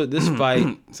 this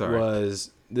fight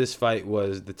was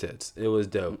the tits. It was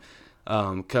dope.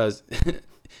 Because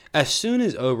as soon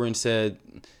as Oberyn said,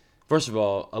 first of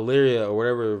all, Illyria or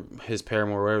whatever his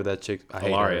paramour, whatever that chick, I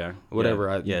hate her, whatever,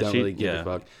 I don't really give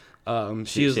a fuck.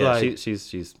 She's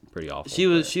pretty awful. She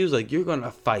was like, you're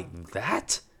gonna fight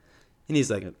that, and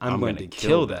he's like, I'm going to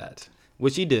kill that,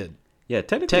 which he did. Yeah,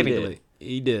 technically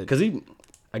he did because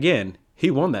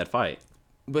he won that fight,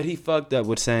 but he fucked up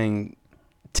with saying,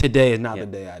 today is not the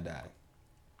day I die.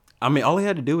 I mean, all he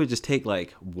had to do was just take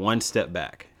like one step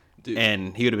back. Dude.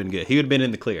 And he would have been good. He would have been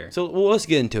in the clear. So let's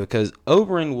get into it because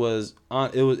Oberyn was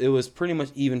on. It was pretty much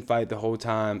even fight the whole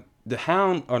time. The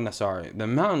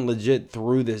Mountain legit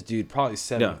threw this dude probably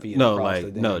 7 feet.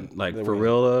 Like for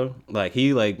real though. Like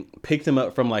he like picked him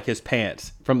up from like his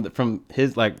pants, from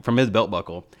his belt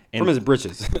buckle, and from his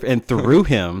britches, and threw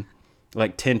him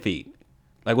like 10 feet,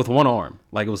 like with one arm,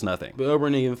 like it was nothing. But Oberyn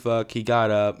didn't even fuck. He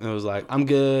got up and was like, "I'm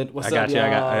good. What's up, y'all?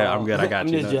 I'm good. I got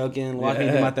you. I'm just joking. Walk me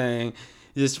do my thing."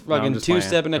 Just fucking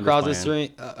two-stepping across the ring,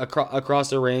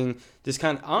 across the ring, just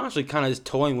kind of just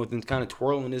toying with him, kind of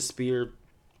twirling his spear.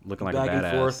 Looking like back a badass.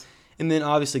 And forth, and then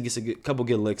obviously gets a couple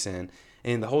good licks in.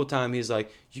 And the whole time he's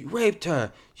like, "You raped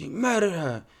her, you murdered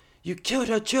her, you killed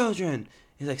her children."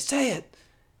 He's like, "Say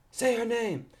her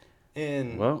name."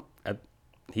 And well,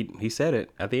 he said it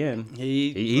at the end.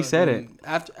 He said it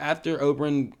after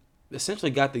Oberyn essentially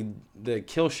got the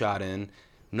kill shot in,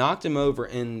 knocked him over,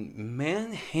 and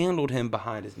manhandled him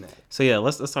behind his neck. So yeah,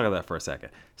 let's talk about that for a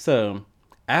second. So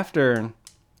after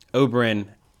Oberyn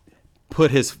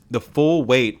put the full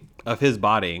weight of his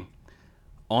body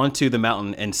onto the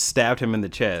Mountain and stabbed him in the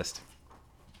chest,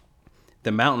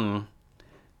 the Mountain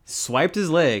swiped his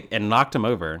leg and knocked him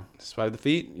over. Swipe the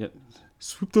feet? Yeah.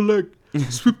 Swoop the leg.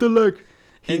 Swoop the leg.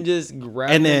 And just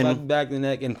grabbed him by the back of the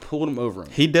neck and pulled him over him.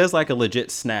 He does like a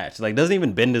legit snatch. Like doesn't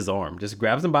even bend his arm. Just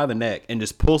grabs him by the neck and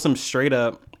just pulls him straight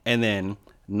up and then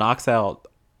knocks out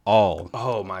all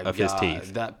of his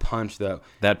teeth. That punch though.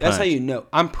 That's how you know.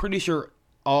 I'm pretty sure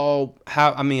I'm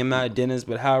not a dentist,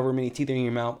 but however many teeth are in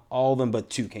your mouth, all of them but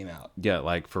 2 came out. Yeah,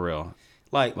 like for real.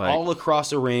 Like all across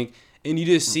the ring, and you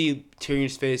just see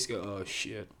Tyrion's face go, "Oh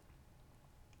shit."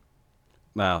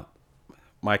 Now,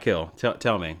 Michael,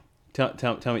 tell me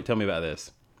about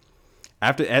this.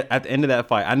 At the end of that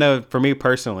fight, I know for me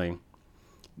personally,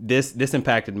 this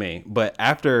impacted me. But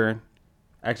actually,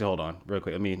 hold on, real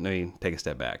quick. Let me take a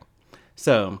step back.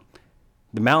 So,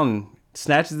 the Mountain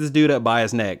snatches this dude up by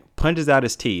his neck, punches out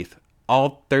his teeth,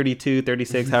 all 32,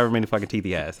 36, however many fucking teeth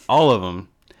he has, all of them,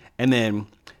 and then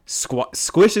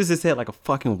squishes his head like a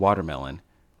fucking watermelon.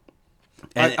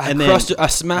 And I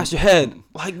smashed your head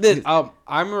like this. I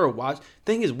remember watching.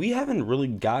 Thing is, we haven't really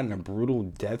gotten a brutal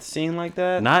death scene like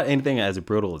that. Not anything as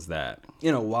brutal as that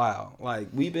in a while. Like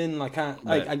we've been like kind of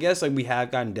like I guess like we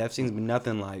have gotten death scenes, but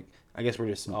nothing like. I guess we're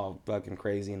just all fucking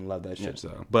crazy and love that shit.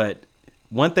 So, but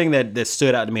one thing that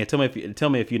stood out to me, and tell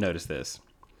me if you noticed this.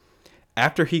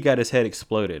 After he got his head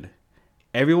exploded,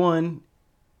 everyone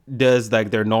does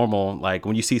like their normal, like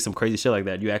when you see some crazy shit like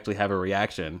that, you actually have a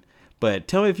reaction. But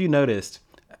tell me if you noticed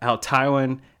how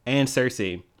Tywin and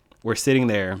Cersei were sitting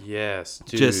there, yes,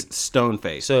 dude. Just stone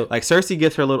faced. So like Cersei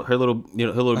gets her little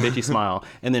bitchy smile,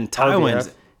 and then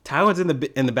Tywin's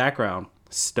in the background,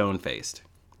 stone faced,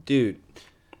 dude.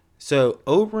 So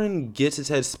Oberyn gets his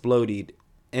head exploded,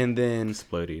 and then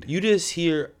you just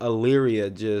hear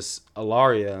Ellaria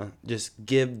just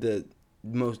give the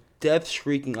most death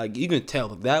shrieking, like you can tell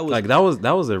that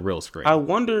was a real scream. I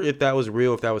wonder if that was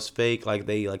real, if that was fake, like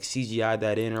they like CGI'd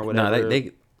that in or whatever. No,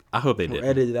 I hope they did.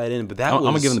 Edited that in, but I'm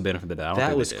gonna give them the benefit of the doubt.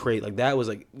 That was crazy. Like that was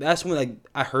like that's when like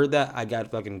I heard that I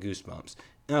got fucking goosebumps,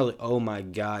 and I was like, oh my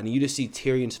god! And you just see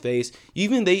Tyrion's face.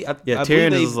 Even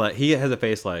Tyrion is like he has a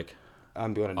face like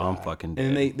I'm gonna die. I'm fucking dead.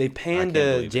 And they pan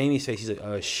to Jaime's face. He's like,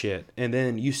 oh shit! And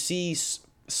then you see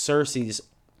Cersei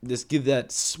just give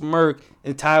that smirk,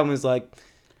 and Tywin's like,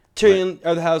 Tyrion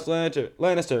of the House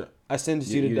Lannister, I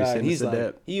sentenced you to die. And he's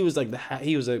like, he was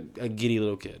a giddy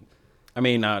little kid. I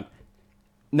mean,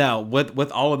 now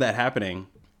with all of that happening,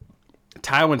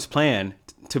 Tywin's plan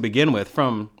to begin with,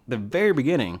 from the very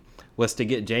beginning, was to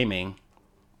get Jaime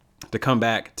to come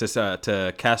back to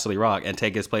Casterly Rock and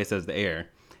take his place as the heir,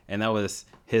 and that was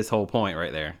his whole point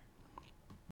right there.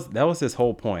 That was his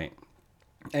whole point.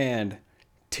 And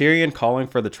Tyrion calling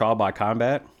for the trial by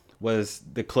combat was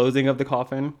the closing of the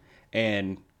coffin,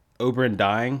 and Oberyn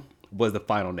dying was the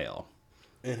final nail.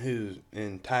 And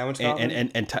Tywin's coffin?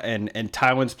 And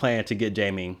Tywin's plan to get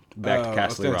Jaime back to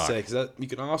Casterly Rock. Because you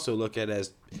can also look at it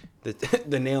as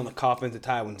the nail in the coffin to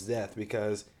Tywin's death,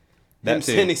 because them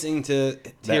sentencing to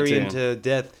Tyrion to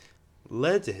death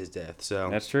led to his death. So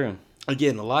that's true.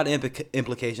 Again, a lot of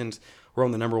implications were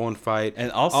on the number one fight,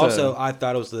 and also I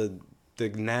thought it was the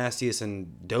nastiest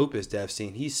and dopest death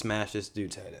scene. He smashed this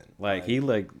dude's head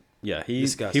in.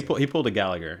 He pulled a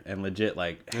Gallagher and legit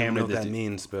like hammered. I don't know what that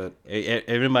means, but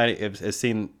everybody has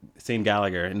seen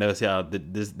Gallagher and knows how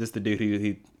this the dude who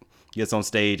he gets on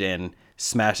stage and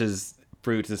smashes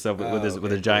fruits and stuff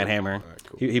with a giant hammer.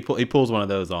 Right, cool. He pulls one of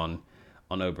those on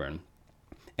Oberyn,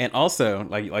 and also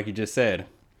like you just said,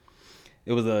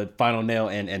 it was a final nail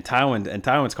in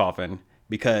Tywin's coffin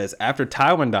because after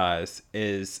Tywin dies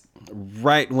is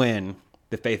right when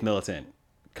the Faith Militant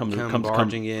comes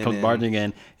barging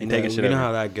in and taking shit over. You know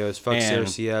how that goes. Fuck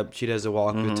Cersei up. She does the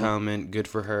Walk of Atonement. Good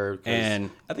for her. And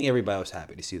I think everybody was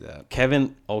happy to see that.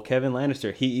 Kevin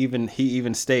Lannister, he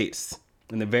even states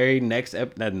in the very next in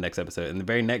the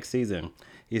very next season,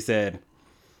 he said,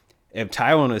 if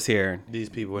Tywin was here, these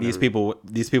people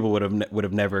would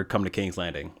have never come to King's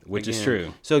Landing, which is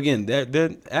true. So again, they're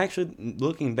actually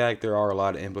looking back, there are a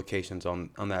lot of implications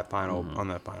on that final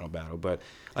battle. But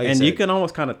you can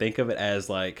almost kind of think of it as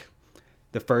like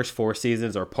the first 4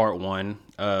 seasons are part 1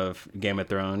 of Game of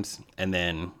Thrones, and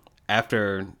then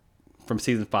from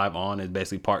season 5 on is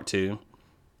basically part 2.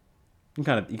 You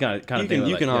can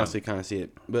honestly kind of see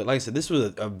it, but like I said, this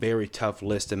was a very tough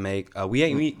list to make.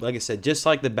 We like I said, just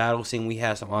like the battle scene, we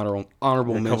had some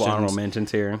honorable mentions. Couple honorable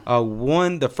mentions here.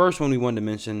 The first one we wanted to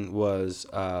mention was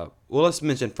let's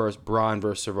mention first Bronn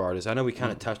versus Servardis. I know we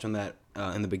kind of touched on that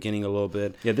in the beginning a little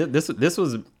bit. Yeah, this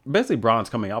was basically Bronn's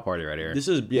coming out party right here. This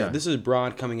is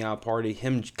Bronn coming out party.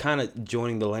 Him kind of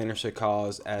joining the Lannister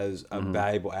cause as a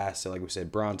valuable asset. Like we said,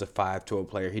 Bronn's a 5-12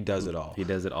 player. He does it all.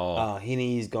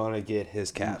 He's gonna get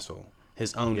his castle,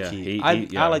 his own key.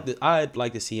 I'd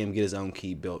like to see him get his own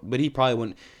key built, but he probably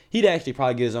wouldn't. He'd actually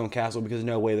probably get his own castle because there's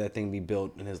no way that thing be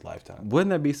built in his lifetime. Wouldn't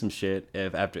that be some shit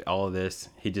if after all of this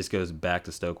he just goes back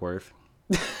to Stokeworth?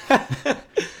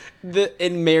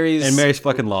 And Mary's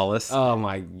fucking lawless. Oh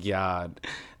my god,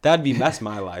 that's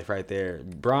my life right there.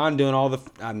 Bronn doing all the.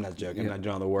 I'm not joking. I'm not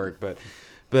doing all the work, but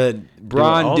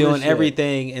Bronn doing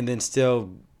everything and then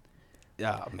still.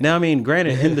 Oh, now I mean,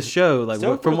 granted, in the show, like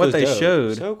from what they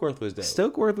showed, Stokeworth was dope.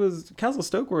 Castle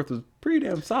Stokeworth was pretty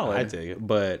damn solid. I take it,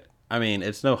 but I mean,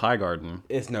 it's no Highgarden.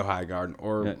 It's no Highgarden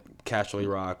or Casterly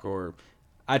Rock, or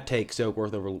I'd take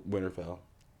Stokeworth over Winterfell.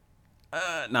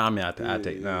 I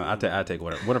take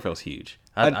Winterfell's huge.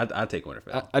 I'd take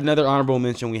Winterfell. Another honorable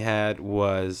mention we had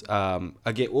was the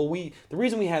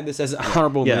reason we had this as an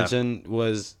honorable mention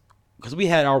was because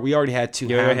we already had 2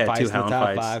 hound fights in the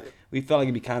top 5. We felt like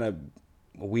it'd be kind of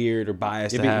weird or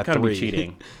biased to have 3.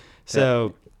 Cheating.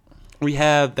 So we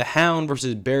have the Hound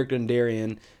versus Beric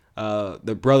Dondarrion,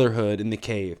 the Brotherhood in the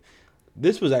cave.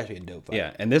 This was actually a dope fight.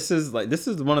 Yeah, and this is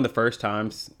one of the first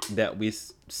times that we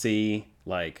see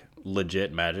like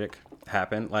legit magic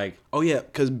happen. Like, oh yeah,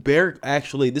 because Beric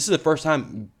actually, this is the first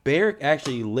time Beric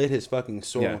actually lit his fucking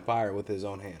sword on fire with his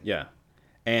own hand. Yeah,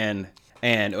 and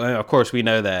of course we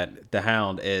know that the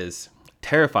Hound is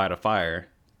terrified of fire,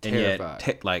 and yet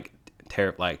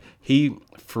he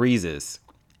freezes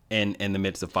in the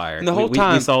midst of fire. And the whole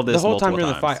time, we saw this the whole time during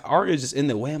the fight, Arya's just in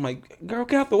the way. I'm like, girl,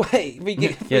 get out the way. We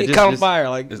get caught on fire.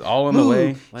 Like, it's all in the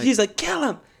way. Like, she's like, kill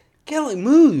him,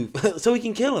 move, so we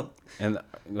can kill him. And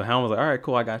the Hound was like, all right,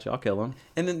 cool, I got you, I'll kill him.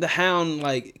 And then the Hound,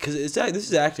 like, because this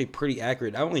is actually pretty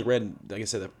accurate. I only read, like I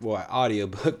said, audio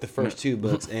book, the first 2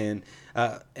 books, and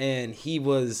it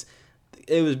was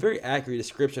a very accurate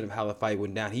description of how the fight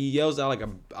went down. He yells out like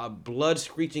a blood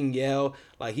screeching yell,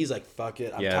 like he's like, fuck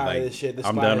it, I'm tired of this shit, this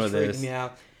fire is freaking me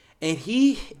out. And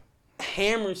he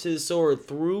hammers his sword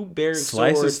through Beric's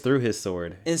sword. Slices through his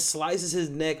sword. And slices his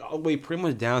neck all the way pretty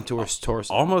much down to his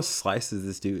torso. Almost slices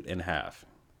this dude in half.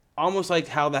 Almost like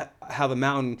how the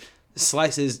mountain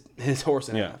slices his horse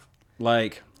in half.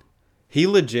 Like, he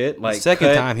legit, like, the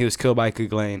second time he was killed by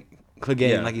Clegane,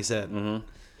 like he said. Mm-hmm.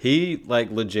 He, like,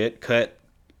 legit cut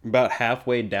about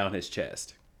halfway down his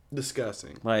chest.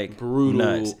 Disgusting. Like, brutal.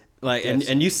 Nuts. Like,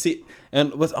 and you see,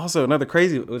 and what's also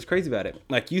what's crazy about it,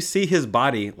 like, you see his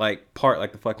body, like, part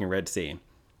like the fucking Red Sea.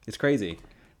 It's crazy.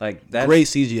 Like, that's great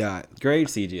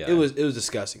CGI. It was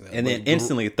disgusting, though. And then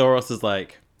instantly Thoros is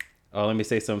like, oh, let me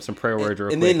say some prayer words real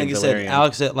quick. And then, like I said,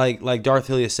 Alex said, like Darth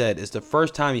Hylia said, it's the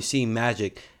first time you see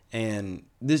magic, and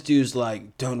this dude's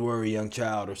like, "Don't worry, young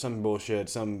child," or some bullshit,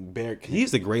 some bear.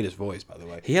 He's the greatest voice, by the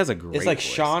way. He has a great. It's like voice.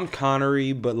 Sean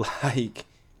Connery, but like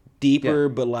deeper,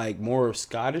 but like more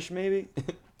Scottish, maybe.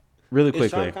 Really quickly,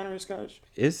 is Sean Connery Scottish?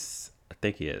 I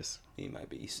think he is. He might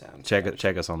be.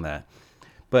 Check us on that.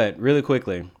 But really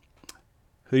quickly,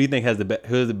 who do you think has the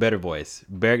better voice,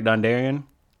 Beric Dondarrion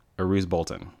or Roose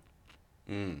Bolton?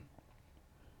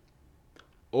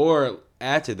 Or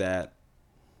add to that,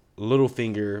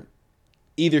 Littlefinger,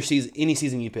 any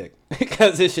season you pick,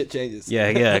 because this shit changes.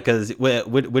 Yeah, because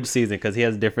which season? Because he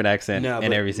has a different accent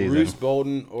in every season. Roose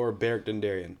Bolton or Beric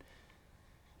Dondarrion?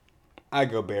 I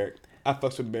go Beric. I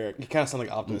fucks with Beric. You kind of sound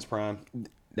like Optimus Prime.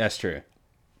 That's true.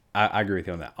 I agree with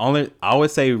you on that. I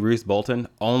would say Roose Bolton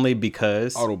only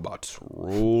because Autobots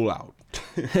roll out.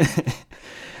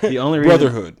 The only reason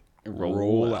Brotherhood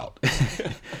roll out.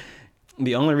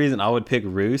 The only reason I would pick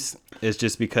Roos is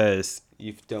just because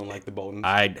you don't like the Boltons.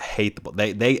 I hate the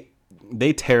Boltons.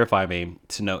 They terrify me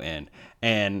to no end.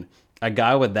 And a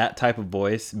guy with that type of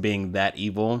voice being that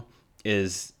evil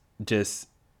is just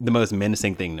the most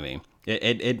menacing thing to me.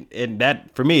 It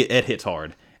that for me it hits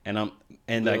hard. And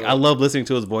I love listening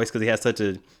to his voice because he has such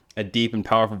a deep and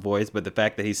powerful voice. But the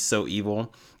fact that he's so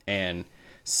evil and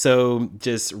so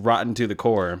just rotten to the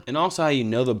core. And also how you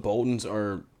know the Boltons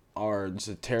are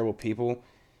just terrible people.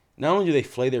 Not only do they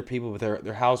flay their people, but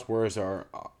their house words are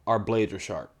blades are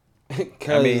sharp.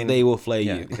 Because they will flay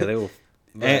you. Because they will.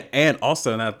 and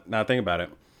also now think about it,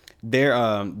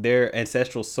 their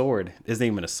ancestral sword isn't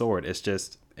even a sword. It's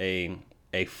just a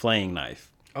flaying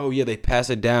knife. Oh yeah, they pass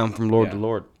it down from lord to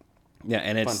lord. Yeah,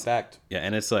 and it's fun fact. Yeah,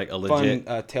 and it's like a legit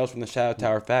fun Tales from the Shadow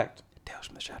Tower fact. Tales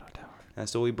from the Shadow Tower.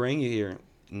 That's what we bring you here.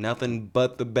 Nothing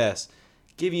but the best.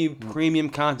 Give you premium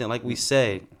content, like we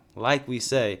say.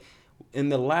 In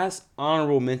the last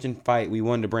honorable mention fight we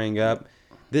wanted to bring up,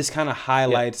 this kind of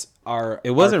highlights our.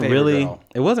 It wasn't really. Girl.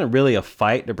 It wasn't really a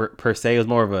fight per se. It was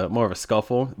more of a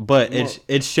scuffle, but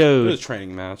it showed. It was a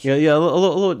training match. Yeah, a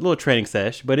little training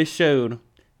sesh, but it showed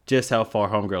just how far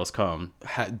homegirls come.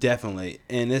 Definitely,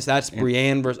 and that's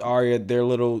Brienne versus Arya. Their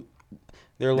little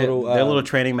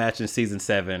training match in season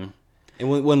 7. And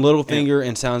when Littlefinger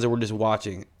and Sansa were just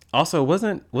watching. Also,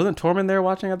 wasn't Tormund there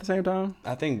watching at the same time?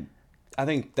 I think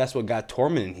that's what got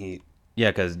Tormund in heat. Yeah,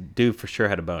 because dude for sure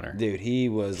had a boner. Dude,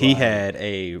 he had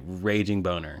a raging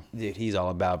boner. Dude, he's all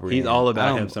about Brienne. He's all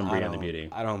about him some Brienne the Beauty.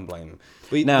 I don't blame him.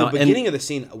 But now, the beginning of the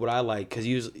scene, what I like, because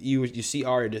you see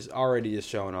Arya just already just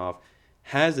showing off,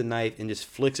 has the knife and just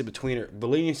flicks it between her.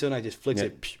 Valyrian steel knife just flicks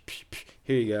it. Psh, psh, psh,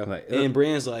 here you go. Like, and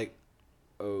Brienne's like,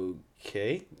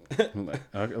 okay. like,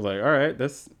 all right, I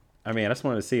just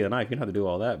wanted to see a knife. You don't have to do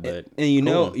all that, but and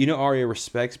cool. Arya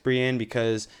respects Brienne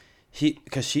because he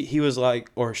was like,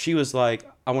 or she was like,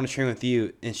 I want to train with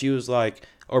you, and she was like,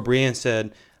 or Brienne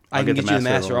said, I can get you the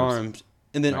Master Arms.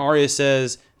 And then Arya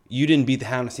says, you didn't beat the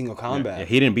Hound in single combat. Yeah,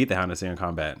 he didn't beat the Hound in single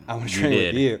combat. I want to train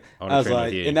with you. I was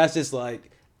like, and that's just like.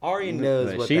 Arya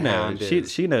knows what the Hound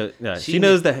is. She knows. Yeah, she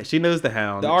knows the Hound. She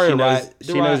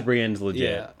knows Brienne's legit.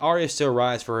 Yeah, Arya still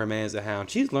rides for her man as a Hound.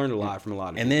 She's learned a lot from a lot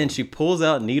of people. And then she pulls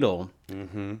out needle,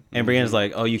 and Brienne's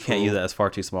like, "Oh, you can't use that. It's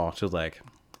far too small." She was like,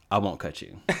 "I won't cut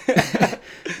you."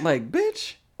 Like,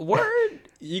 bitch, word.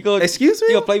 You go. Excuse me.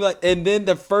 You go play like, and then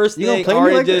the first thing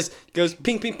Arya just goes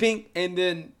ping, ping, ping, and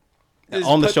then.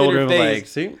 On the shoulder, like,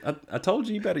 see, I told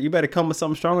you, you better come with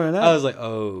something stronger than that. I was like,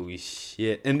 oh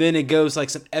shit! And then it goes like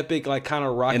some epic, like kind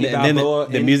of Rocky Balboa.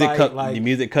 And then the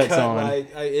music cuts on. Like,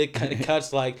 it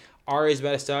cuts like Arya's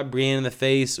about to stab Brienne in the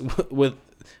face with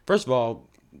first of all,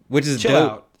 which is chill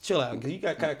dope. out, because you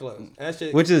got kind of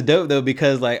close. Which is dope though,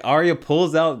 because like Arya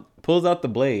pulls out the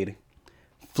blade,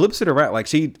 flips it around, like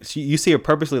she you see her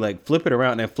purposely like flip it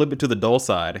around and flip it to the dull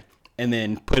side, and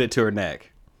then put it to her neck.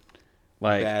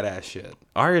 Like badass shit.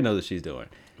 Arya knows what she's doing,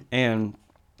 and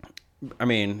I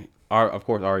mean, of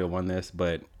course Arya won this,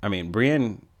 but I mean,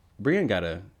 Brienne got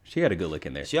a good look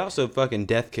in there. She also fucking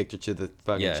death kicked her to the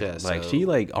fucking chest. Like she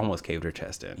like almost caved her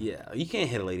chest in. Yeah, you can't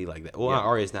hit a lady like that. Well,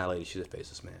 Arya's not a lady; she's a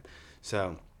faceless man.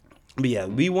 So, but yeah,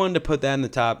 we wanted to put that in the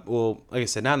top. Well, like I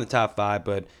said, not in the top 5,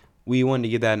 but we wanted to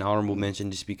give that an honorable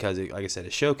mention just because, like I said,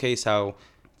 it showcased how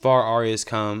far Arya's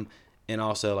come, and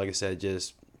also, like I said,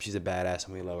 just. She's a badass,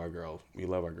 and we love our girl.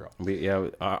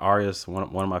 Arya's one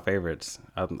of my favorites.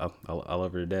 I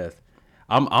love her to death.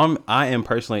 I am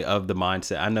personally of the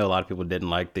mindset. I know a lot of people didn't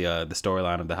like the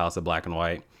storyline of the House of Black and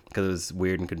White because it was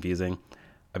weird and confusing.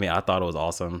 I mean, I thought it was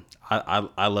awesome.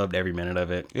 I loved every minute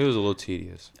of it. It was a little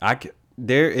tedious.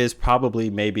 There is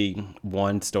probably maybe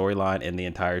one storyline in the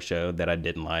entire show that I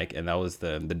didn't like, and that was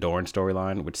the Dorne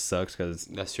storyline, which sucks because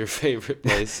that's your favorite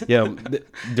place. Yeah,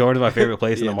 Dorne is my favorite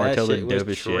place, and the Martell is dope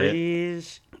as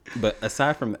shit. But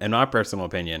aside from, in my personal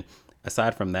opinion,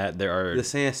 aside from that, there are the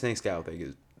Sand Snakes got what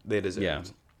they deserve. Yeah,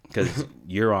 because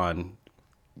Euron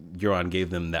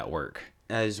gave them that work,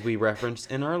 as we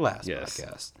referenced in our last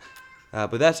podcast.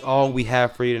 But that's all we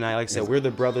have for you tonight. Like I said, we're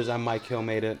the brothers. I'm Mike Hill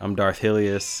Made It. I'm Darth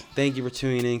Hilius. Thank you for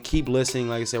tuning in. Keep listening.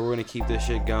 Like I said, we're going to keep this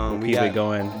shit going. We got it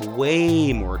going.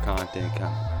 Way more content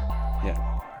coming.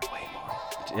 Yeah. Way more.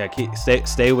 Yeah,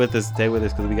 stay with us. Stay with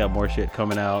us because we got more shit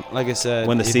coming out. Like I said.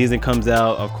 When the season comes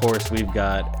out, of course, we've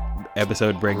got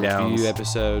episode breakdowns. Review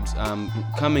episodes.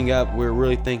 Coming up, we're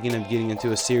really thinking of getting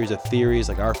into a series of theories,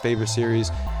 like our favorite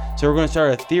series. So we're going to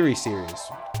start a theory series.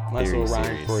 Nice little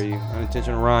rhyme for you.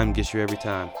 Unintentional rhyme gets you every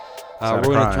time. We're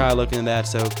going to try looking at that.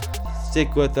 So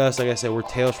stick with us. Like I said, we're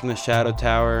Tales from the Shadow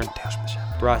Tower.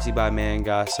 Brought to you by Man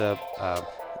Gossip.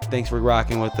 Thanks for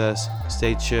rocking with us.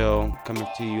 Stay chill. Coming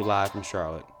to you live from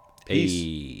Charlotte. Peace.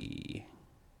 Hey.